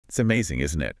It's amazing,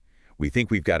 isn't it? We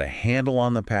think we've got a handle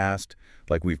on the past,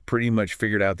 like we've pretty much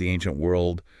figured out the ancient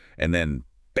world, and then,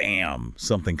 bam,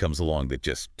 something comes along that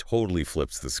just totally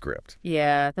flips the script.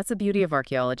 Yeah, that's the beauty of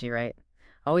archaeology, right?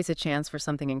 Always a chance for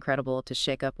something incredible to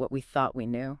shake up what we thought we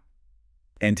knew.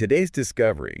 And today's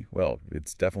discovery, well,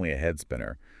 it's definitely a head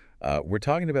spinner. We're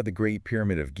talking about the Great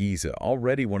Pyramid of Giza,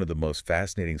 already one of the most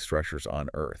fascinating structures on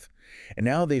Earth. And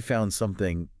now they found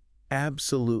something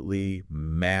absolutely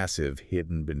massive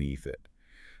hidden beneath it.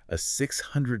 A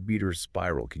 600-meter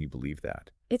spiral, can you believe that?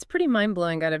 It's pretty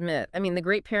mind-blowing, gotta admit. I mean, the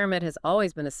Great Pyramid has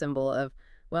always been a symbol of,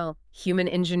 well, human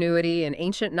ingenuity and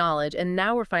ancient knowledge, and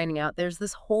now we're finding out there's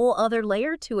this whole other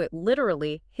layer to it,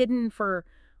 literally hidden for,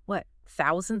 what,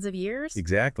 thousands of years?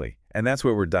 Exactly. And that's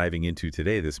what we're diving into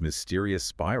today, this mysterious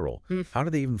spiral. Hmm. How do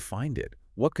they even find it?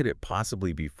 What could it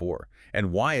possibly be for?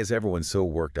 And why is everyone so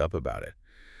worked up about it?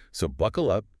 So buckle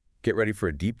up, get ready for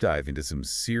a deep dive into some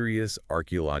serious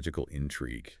archaeological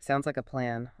intrigue. Sounds like a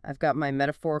plan. I've got my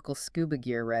metaphorical scuba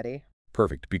gear ready.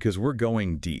 Perfect, because we're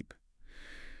going deep.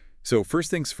 So first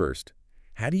things first,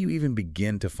 how do you even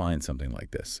begin to find something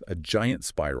like this? A giant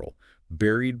spiral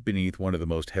buried beneath one of the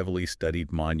most heavily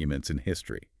studied monuments in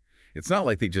history. It's not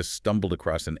like they just stumbled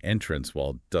across an entrance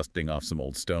while dusting off some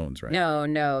old stones, right? No,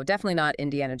 no, definitely not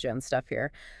Indiana Jones stuff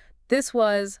here. This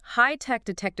was high-tech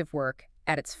detective work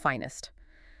at its finest.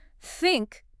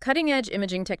 Think cutting-edge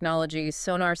imaging technology,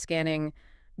 sonar scanning,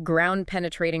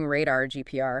 ground-penetrating radar,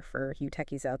 GPR, for you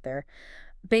techies out there.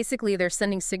 Basically, they're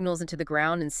sending signals into the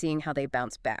ground and seeing how they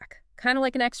bounce back. Kind of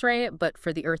like an X-ray, but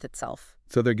for the Earth itself.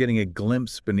 So they're getting a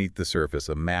glimpse beneath the surface,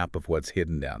 a map of what's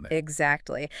hidden down there.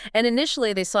 Exactly. And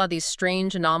initially, they saw these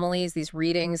strange anomalies, these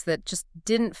readings that just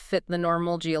didn't fit the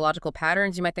normal geological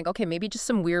patterns. You might think, okay, maybe just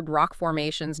some weird rock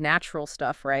formations, natural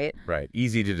stuff, right? Right.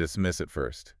 Easy to dismiss at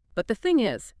first. But the thing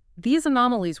is, these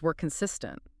anomalies were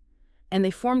consistent, and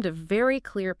they formed a very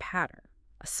clear pattern,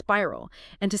 a spiral.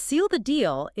 And to seal the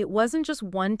deal, it wasn't just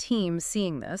one team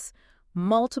seeing this.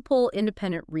 Multiple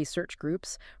independent research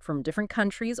groups from different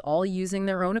countries, all using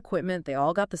their own equipment, they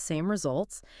all got the same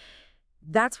results.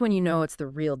 That's when you know it's the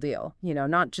real deal,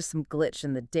 not just some glitch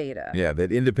in the data. Yeah,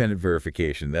 that independent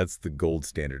verification, that's the gold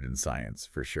standard in science,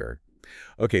 for sure.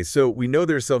 Okay, so we know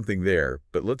there's something there,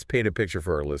 but let's paint a picture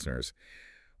for our listeners.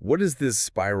 What does this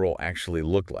spiral actually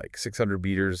look like? 600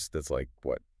 meters, that's like,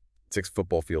 what, 6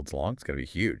 football fields long? It's going to be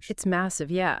huge. It's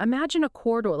massive, yeah. Imagine a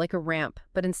corridor like a ramp,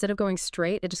 but instead of going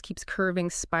straight, it just keeps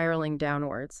curving, spiraling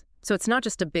downwards. So it's not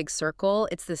just a big circle,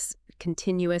 it's this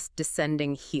continuous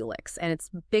descending helix. And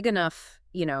it's big enough,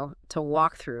 to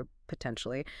walk through,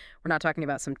 potentially. We're not talking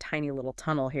about some tiny little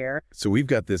tunnel here. So we've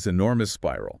got this enormous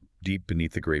spiral deep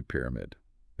beneath the Great Pyramid.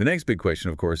 The next big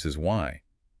question, of course, is why?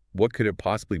 What could it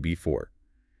possibly be for?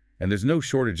 And there's no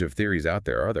shortage of theories out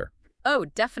there, are there? Oh,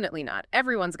 definitely not.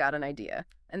 Everyone's got an idea.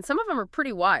 And some of them are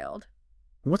pretty wild.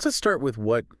 Let's start with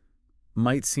what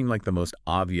might seem like the most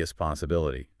obvious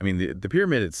possibility. I mean, the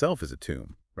pyramid itself is a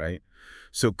tomb, right?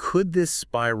 So could this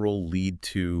spiral lead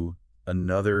to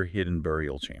another hidden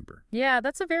burial chamber? Yeah,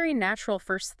 that's a very natural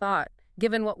first thought,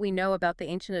 given what we know about the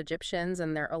ancient Egyptians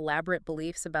and their elaborate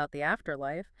beliefs about the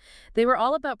afterlife. They were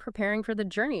all about preparing for the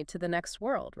journey to the next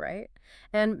world, right?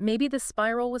 And maybe the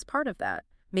spiral was part of that.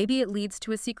 Maybe it leads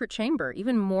to a secret chamber,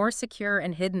 even more secure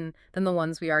and hidden than the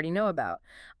ones we already know about.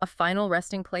 A final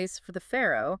resting place for the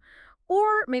pharaoh, or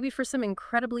maybe for some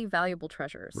incredibly valuable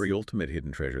treasures. The ultimate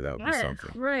hidden treasure, that would be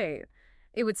something. Right.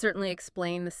 It would certainly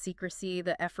explain the secrecy,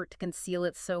 the effort to conceal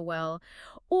it so well.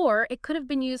 Or it could have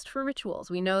been used for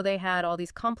rituals. We know they had all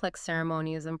these complex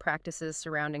ceremonies and practices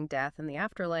surrounding death and the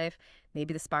afterlife.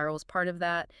 Maybe the spiral was part of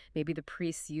that. Maybe the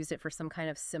priests used it for some kind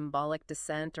of symbolic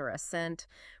descent or ascent,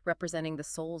 representing the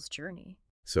soul's journey.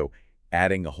 So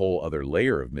adding a whole other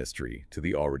layer of mystery to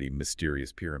the already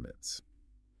mysterious pyramids.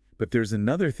 But there's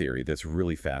another theory that's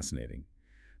really fascinating.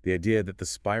 The idea that the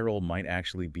spiral might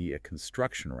actually be a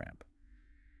construction ramp.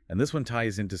 And this one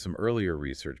ties into some earlier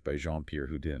research by Jean-Pierre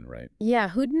Houdin, right? Yeah,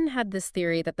 Houdin had this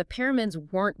theory that the pyramids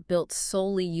weren't built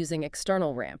solely using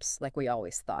external ramps, like we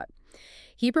always thought.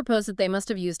 He proposed that they must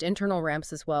have used internal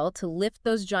ramps as well to lift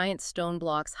those giant stone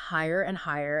blocks higher and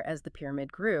higher as the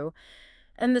pyramid grew.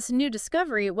 And this new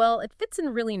discovery, well, it fits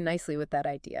in really nicely with that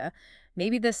idea.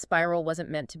 Maybe this spiral wasn't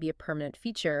meant to be a permanent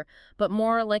feature, but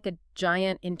more like a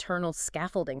giant internal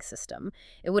scaffolding system.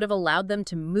 It would have allowed them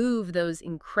to move those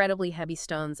incredibly heavy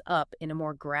stones up in a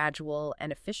more gradual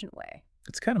and efficient way.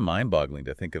 It's kind of mind-boggling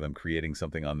to think of them creating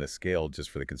something on this scale just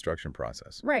for the construction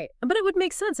process. Right. But it would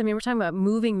make sense. I mean, we're talking about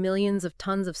moving millions of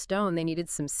tons of stone. They needed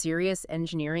some serious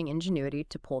engineering ingenuity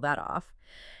to pull that off.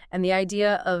 And the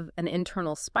idea of an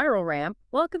internal spiral ramp,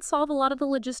 well, it could solve a lot of the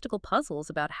logistical puzzles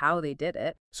about how they did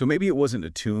it. So maybe it wasn't a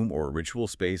tomb or a ritual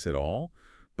space at all,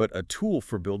 but a tool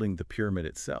for building the pyramid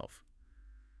itself.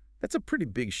 That's a pretty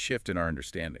big shift in our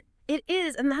understanding. It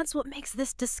is, and that's what makes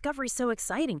this discovery so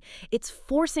exciting. It's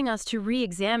forcing us to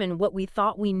re-examine what we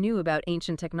thought we knew about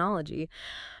ancient technology.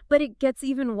 But it gets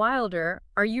even wilder.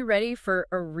 Are you ready for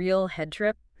a real head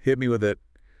trip? Hit me with it.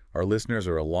 Our listeners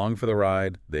are along for the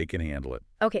ride. They can handle it.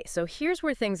 Okay, so here's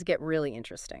where things get really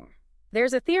interesting.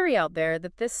 There's a theory out there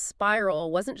that this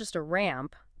spiral wasn't just a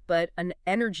ramp, but an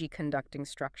energy-conducting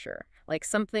structure, like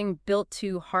something built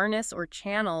to harness or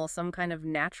channel some kind of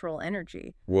natural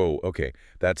energy. Whoa, okay.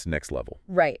 That's next level.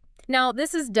 Right. Now,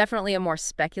 this is definitely a more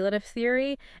speculative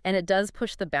theory, and it does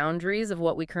push the boundaries of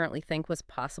what we currently think was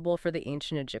possible for the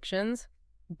ancient Egyptians.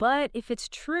 But if it's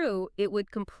true, it would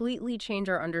completely change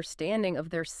our understanding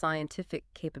of their scientific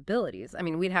capabilities. I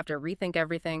mean, we'd have to rethink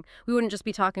everything. We wouldn't just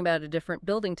be talking about a different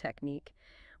building technique.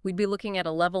 We'd be looking at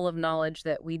a level of knowledge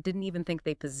that we didn't even think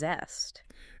they possessed.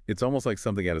 It's almost like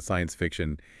something out of science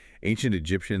fiction, ancient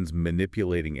Egyptians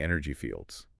manipulating energy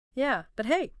fields. Yeah, but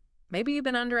hey, maybe you've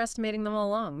been underestimating them all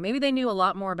along. Maybe they knew a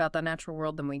lot more about the natural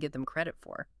world than we give them credit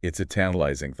for. It's a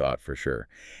tantalizing thought for sure.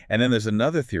 And then there's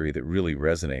another theory that really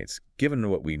resonates, given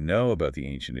what we know about the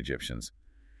ancient Egyptians.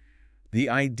 The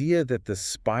idea that the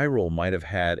spiral might have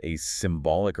had a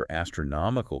symbolic or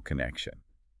astronomical connection.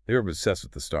 They were obsessed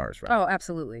with the stars, right? Oh,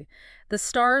 absolutely. The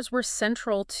stars were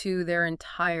central to their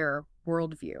entire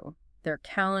worldview. Their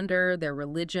calendar, their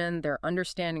religion, their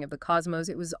understanding of the cosmos,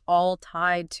 it was all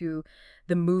tied to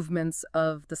the movements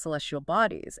of the celestial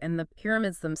bodies. And the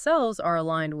pyramids themselves are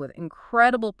aligned with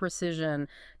incredible precision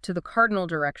to the cardinal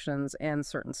directions and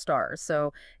certain stars.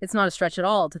 So it's not a stretch at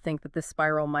all to think that this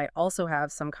spiral might also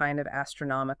have some kind of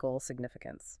astronomical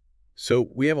significance. So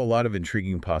we have a lot of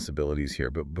intriguing possibilities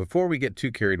here, but before we get too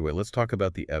carried away, let's talk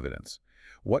about the evidence.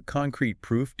 What concrete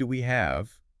proof do we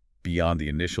have, beyond the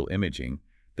initial imaging,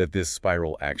 that this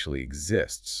spiral actually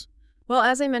exists? Well,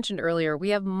 as I mentioned earlier, we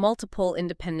have multiple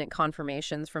independent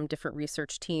confirmations from different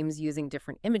research teams using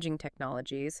different imaging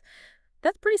technologies.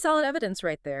 That's pretty solid evidence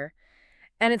right there.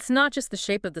 And it's not just the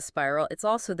shape of the spiral, it's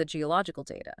also the geological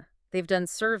data. They've done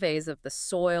surveys of the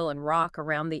soil and rock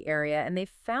around the area, and they've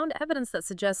found evidence that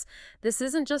suggests this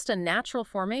isn't just a natural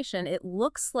formation, it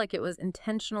looks like it was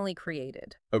intentionally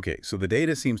created. Okay, so the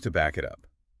data seems to back it up.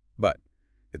 But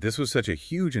if this was such a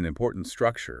huge and important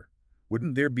structure,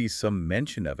 wouldn't there be some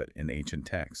mention of it in ancient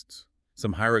texts?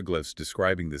 Some hieroglyphs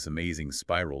describing this amazing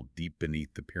spiral deep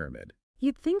beneath the pyramid?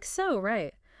 You'd think so,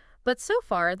 right? But so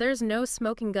far, there's no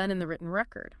smoking gun in the written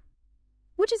record.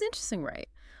 Which is interesting, right?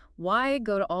 Why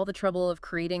go to all the trouble of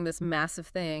creating this massive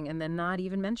thing and then not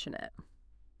even mention it?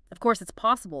 Of course, it's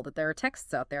possible that there are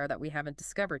texts out there that we haven't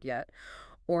discovered yet.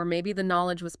 Or maybe the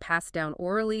knowledge was passed down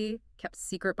orally, kept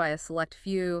secret by a select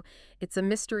few. It's a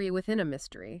mystery within a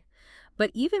mystery.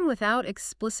 But even without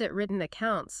explicit written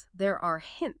accounts, there are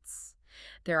hints.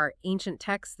 There are ancient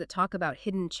texts that talk about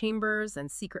hidden chambers and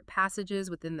secret passages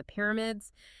within the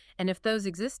pyramids. And if those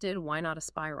existed, why not a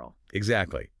spiral?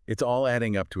 Exactly. It's all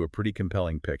adding up to a pretty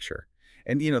compelling picture.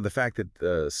 And, the fact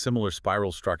that similar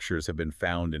spiral structures have been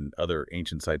found in other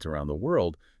ancient sites around the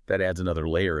world, that adds another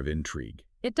layer of intrigue.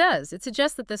 It does. It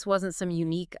suggests that this wasn't some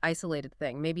unique, isolated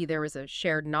thing. Maybe there was a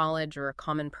shared knowledge or a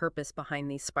common purpose behind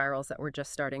these spirals that we're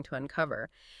just starting to uncover.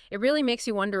 It really makes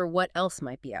you wonder what else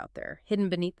might be out there, hidden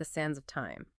beneath the sands of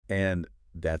time. And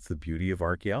that's the beauty of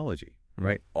archaeology,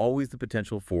 right? Always the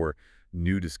potential for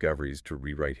new discoveries to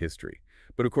rewrite history.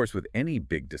 But of course, with any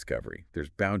big discovery, there's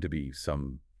bound to be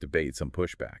some debate, some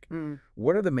pushback.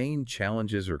 What are the main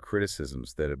challenges or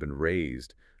criticisms that have been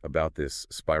raised about this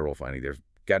spiral finding? There's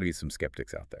got to be some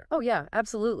skeptics out there. Oh, yeah,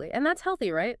 absolutely. And that's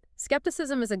healthy, right?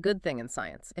 Skepticism is a good thing in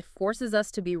science. It forces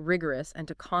us to be rigorous and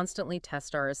to constantly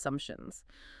test our assumptions.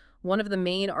 One of the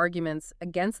main arguments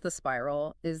against the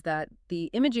spiral is that the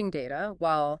imaging data,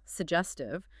 while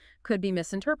suggestive, could be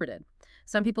misinterpreted.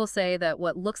 Some people say that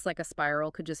what looks like a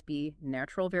spiral could just be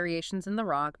natural variations in the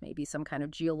rock, maybe some kind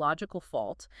of geological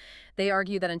fault. They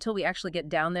argue that until we actually get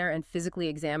down there and physically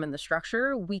examine the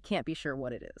structure, we can't be sure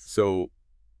what it is. So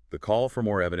the call for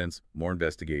more evidence, more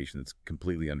investigation, it's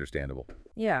completely understandable.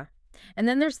 Yeah. And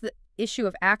then there's the issue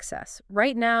of access.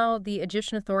 Right now, the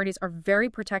Egyptian authorities are very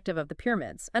protective of the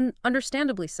pyramids, and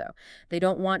understandably so. They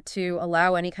don't want to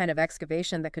allow any kind of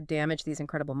excavation that could damage these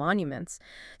incredible monuments.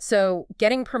 So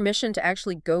getting permission to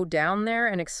actually go down there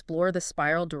and explore the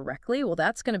spiral directly, well,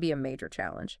 that's going to be a major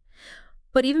challenge.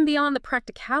 But even beyond the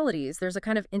practicalities, there's a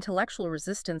kind of intellectual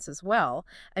resistance as well.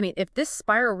 I mean, if this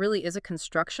spiral really is a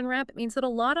construction ramp, it means that a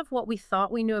lot of what we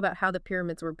thought we knew about how the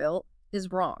pyramids were built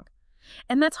is wrong.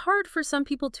 And that's hard for some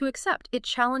people to accept. It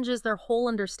challenges their whole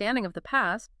understanding of the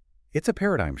past. It's a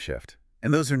paradigm shift,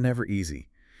 and those are never easy.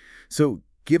 So,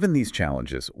 given these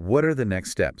challenges, what are the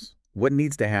next steps? What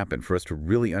needs to happen for us to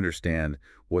really understand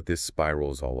what this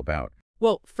spiral is all about?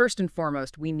 Well, first and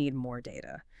foremost, we need more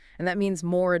data, and that means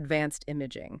more advanced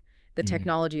imaging. The Mm.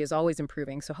 technology is always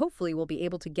improving, so hopefully we'll be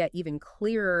able to get even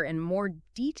clearer and more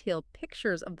detailed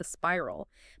pictures of the spiral,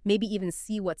 maybe even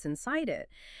see what's inside it.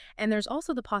 And there's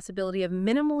also the possibility of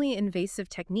minimally invasive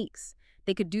techniques.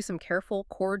 They could do some careful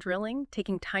core drilling,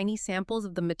 taking tiny samples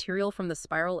of the material from the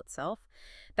spiral itself.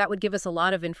 That would give us a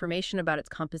lot of information about its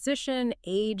composition,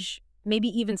 age, maybe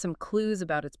even some clues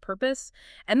about its purpose.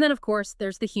 And then, of course,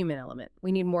 there's the human element.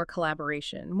 We need more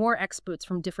collaboration, more experts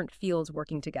from different fields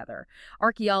working together.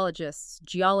 Archaeologists,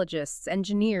 geologists,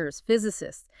 engineers,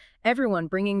 physicists, everyone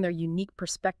bringing their unique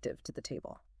perspective to the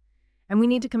table. And we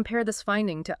need to compare this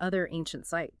finding to other ancient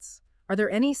sites. Are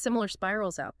there any similar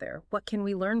spirals out there? What can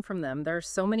we learn from them? There are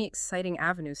so many exciting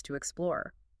avenues to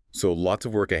explore. So lots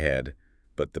of work ahead,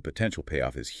 but the potential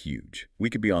payoff is huge. We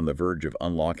could be on the verge of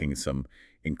unlocking some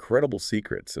incredible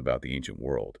secrets about the ancient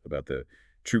world, about the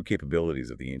true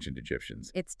capabilities of the ancient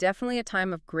Egyptians. It's definitely a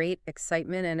time of great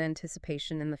excitement and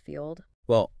anticipation in the field.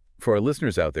 Well, for our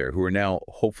listeners out there who are now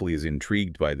hopefully as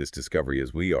intrigued by this discovery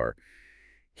as we are,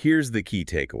 here's the key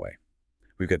takeaway.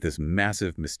 We've got this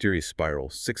massive, mysterious spiral,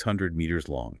 600 meters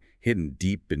long, hidden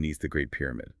deep beneath the Great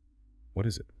Pyramid. What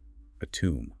is it? A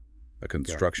tomb, a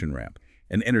construction ramp,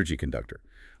 an energy conductor,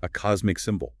 a cosmic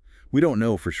symbol. We don't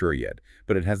know for sure yet,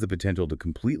 but it has the potential to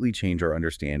completely change our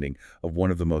understanding of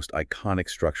one of the most iconic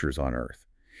structures on Earth.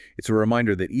 It's a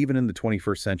reminder that even in the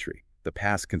 21st century, the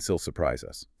past can still surprise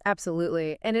us.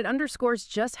 Absolutely. And it underscores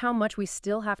just how much we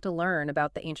still have to learn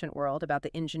about the ancient world, about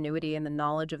the ingenuity and the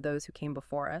knowledge of those who came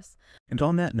before us. And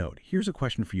on that note, here's a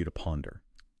question for you to ponder.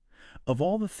 Of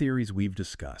all the theories we've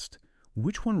discussed,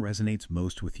 which one resonates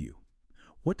most with you?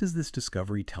 What does this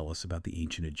discovery tell us about the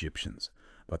ancient Egyptians,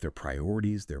 about their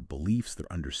priorities, their beliefs,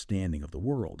 their understanding of the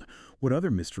world? What other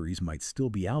mysteries might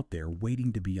still be out there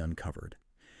waiting to be uncovered?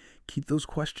 Keep those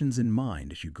questions in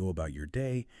mind as you go about your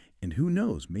day, and who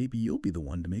knows, maybe you'll be the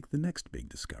one to make the next big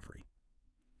discovery.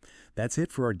 That's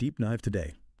it for our deep dive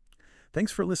today.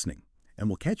 Thanks for listening, and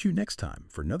we'll catch you next time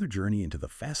for another journey into the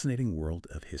fascinating world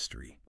of history.